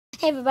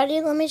Hey everybody,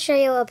 let me show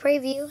you a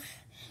preview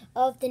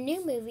of the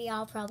new movie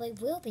I'll probably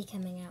will be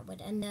coming out with,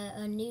 and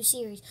a new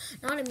series.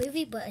 Not a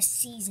movie, but a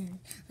season.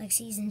 Like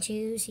season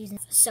 2, season...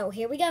 So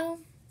here we go.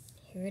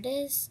 Here it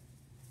is.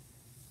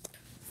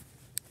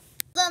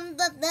 Dun,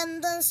 dun,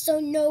 dun, dun,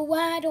 so no,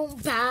 I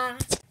don't buy.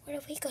 What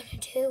are we gonna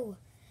do?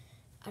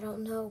 I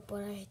don't know,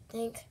 but I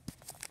think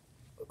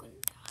we're gonna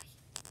die.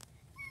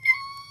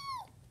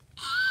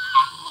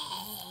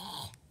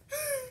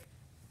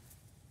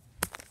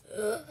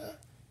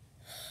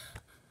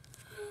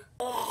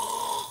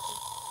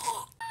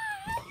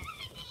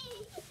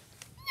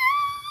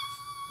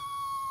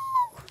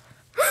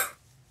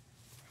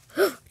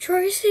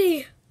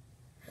 Tracy!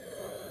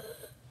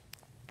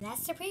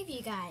 That's the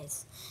preview,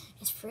 guys.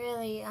 It's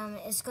really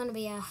it's gonna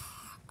be a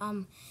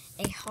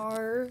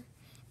horror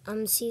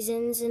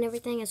seasons and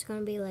everything. It's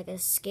gonna be like a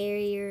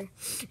scarier.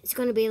 It's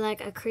gonna be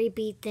like a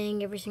creepy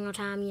thing every single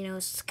time. You know,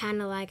 it's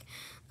kind of like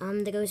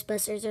the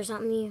Ghostbusters or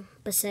something,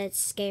 but it's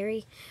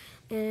scary,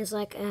 and it's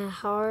like a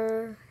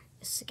horror,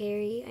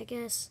 scary, I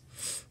guess.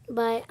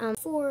 But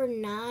for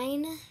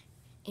 9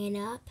 and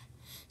up.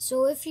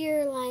 So if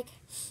you're like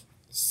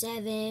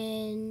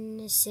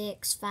 7,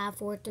 6, 5,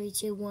 4, 3,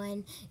 2,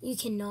 1, you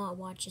cannot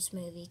watch this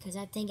movie because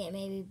I think it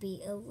may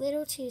be a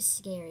little too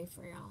scary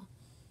for y'all.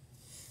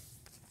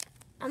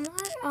 I'm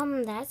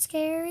not that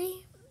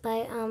scary,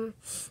 but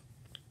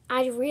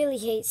I really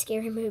hate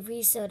scary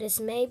movies, so this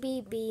may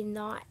be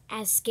not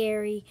as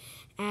scary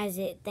as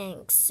it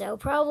thinks. So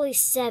probably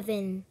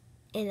 7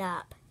 and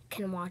up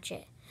can watch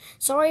it.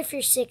 Sorry if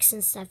you're 6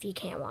 and stuff, you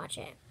can't watch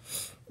it.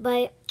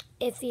 But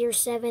if you're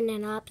 7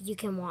 and up, you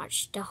can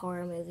watch the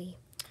horror movie.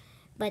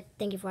 But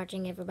thank you for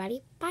watching,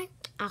 everybody. Bye.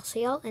 I'll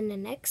see y'all in the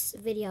next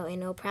video,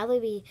 and it'll probably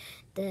be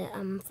the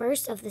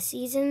first of the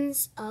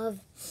seasons of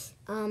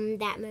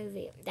that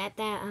movie. That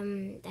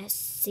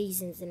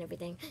seasons and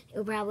everything.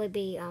 It'll probably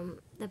be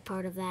the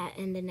part of that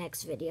in the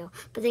next video.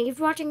 But thank you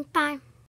for watching. Bye.